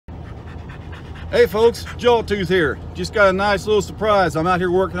Hey folks, Jawtooth here. Just got a nice little surprise. I'm out here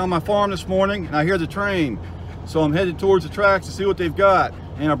working on my farm this morning and I hear the train. So I'm headed towards the tracks to see what they've got.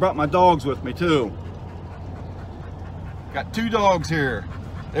 And I brought my dogs with me too. Got 2 dogs here.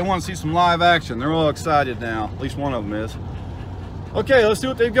 They want to see some live action. They're all excited now. At least one of them is. Okay, let's see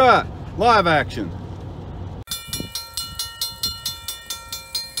what they've got. Live action.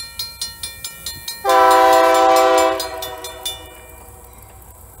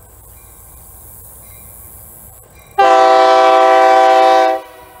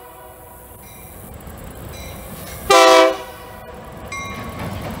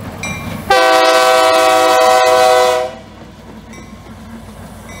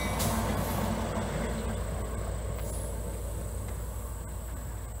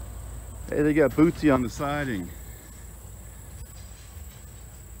 Hey, they got Bootsy on the siding.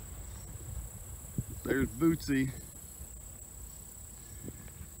 There's Bootsy.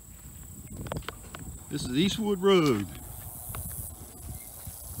 This is Eastwood Road.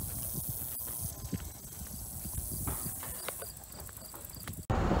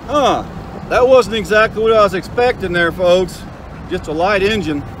 That wasn't exactly what I was expecting there, folks. Just a light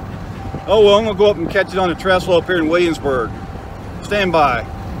engine. Oh well, I'm gonna go up and catch it on the Trestle up here in Williamsburg. Stand by.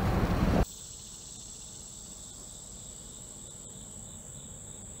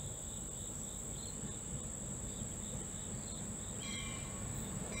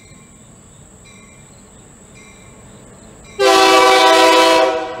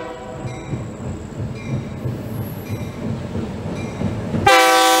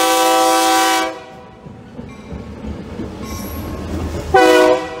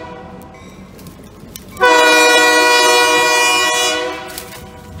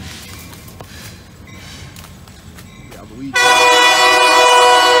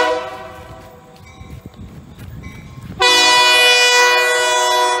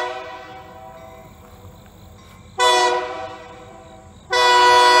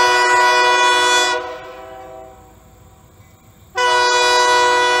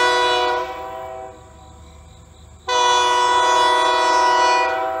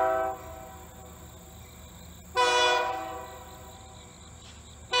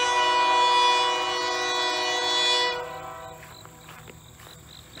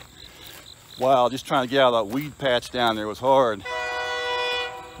 Wow, just trying to get out of that weed patch down there was hard.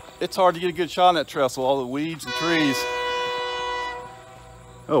 It's hard to get a good shot on that trestle, all the weeds and trees.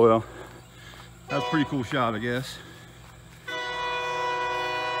 Oh well, that was a pretty cool shot, I guess.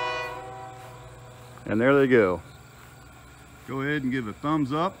 And there they go. Go ahead and give a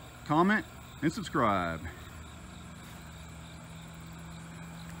thumbs up, comment, and subscribe.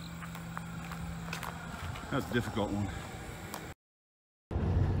 That's a difficult one.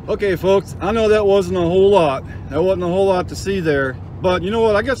 Okay folks, I know that wasn't a whole lot. That wasn't a whole lot to see there. But you know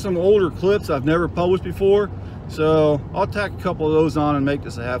what, I got some older clips I've never published before. So I'll tack a couple of those on and make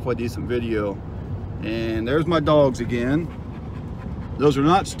this a halfway decent video. And there's my dogs again. Those are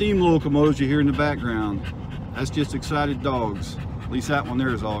not steam locomotives you hear in the background. That's just excited dogs. At least that one there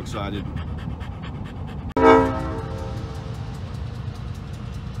is all excited.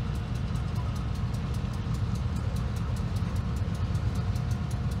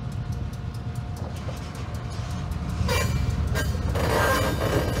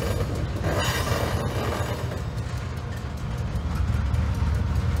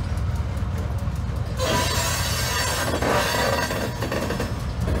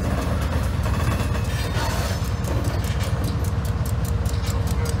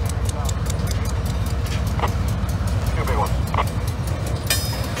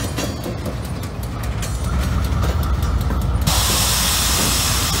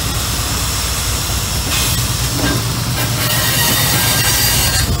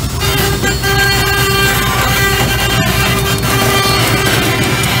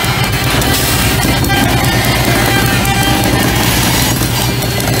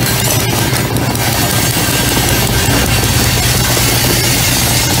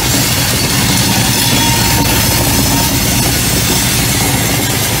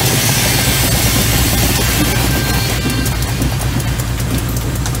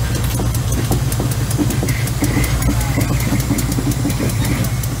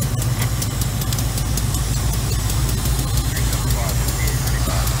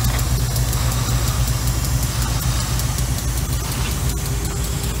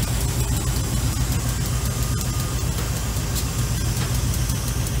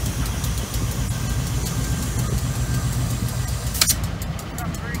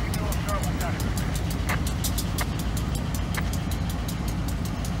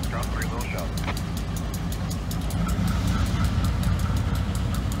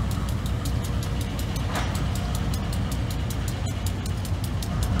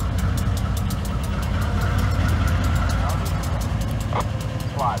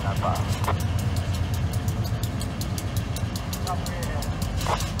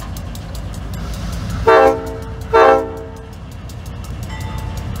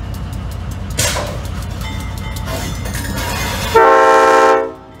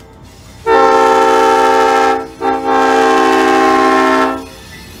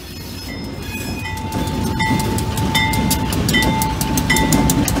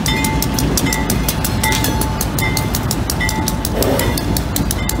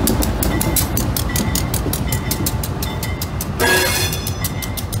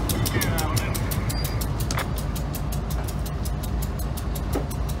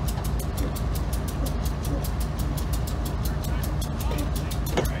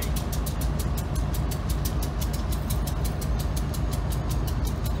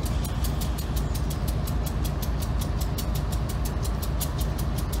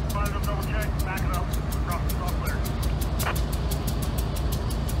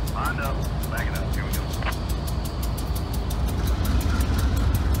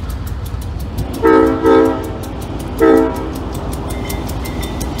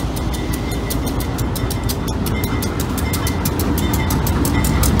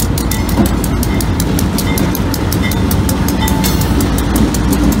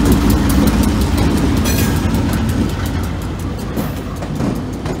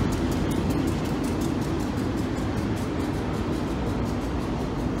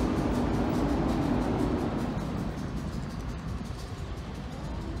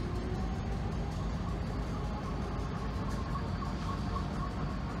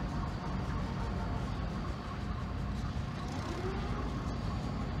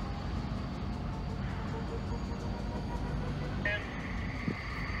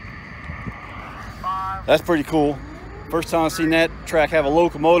 That's pretty cool. First time I've seen that track have a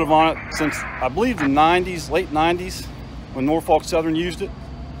locomotive on it since, I believe, the 90s, late 90s, when Norfolk Southern used it.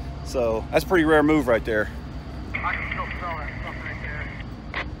 So that's a pretty rare move right there. I can still smell that stuff right there.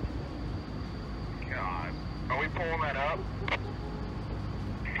 God. Are we pulling that up?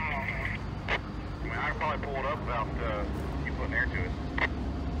 I mean, I can probably pull it up without you putting air to it.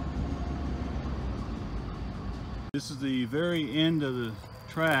 This is the very end of the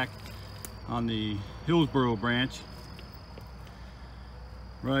track on the Hillsboro branch.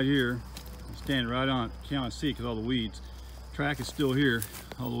 Right here, I'm standing right on it, can't see because all the weeds. Track is still here,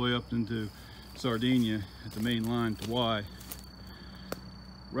 all the way up into Sardinia at the main line to Y.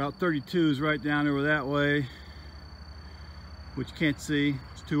 Route 32 is right down over that way, which you can't see,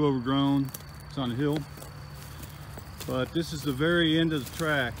 it's too overgrown, it's on a hill. But this is the very end of the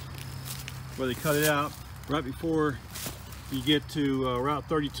track where they cut it out, right before you get to Route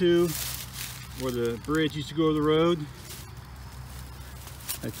 32, where the bridge used to go over the road.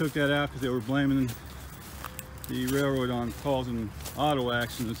 They took that out because they were blaming the railroad on causing auto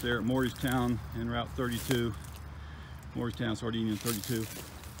accidents there at Morristown and Route 32, Morristown, Sardinia, and 32.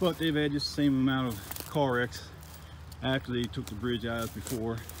 But they've had just the same amount of car wrecks after they took the bridge out as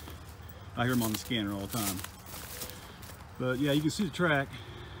before. I hear them on the scanner all the time. But yeah, you can see the track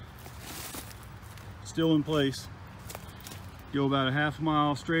still in place. Go about a half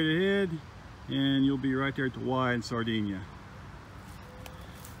mile straight ahead and you'll be right there at the Y in Sardinia.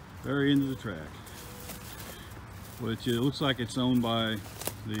 Very end of the track, which it looks like it's owned by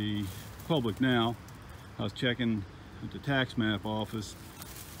the public now. I was checking at the tax map office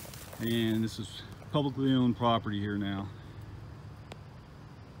and this is publicly owned property here now.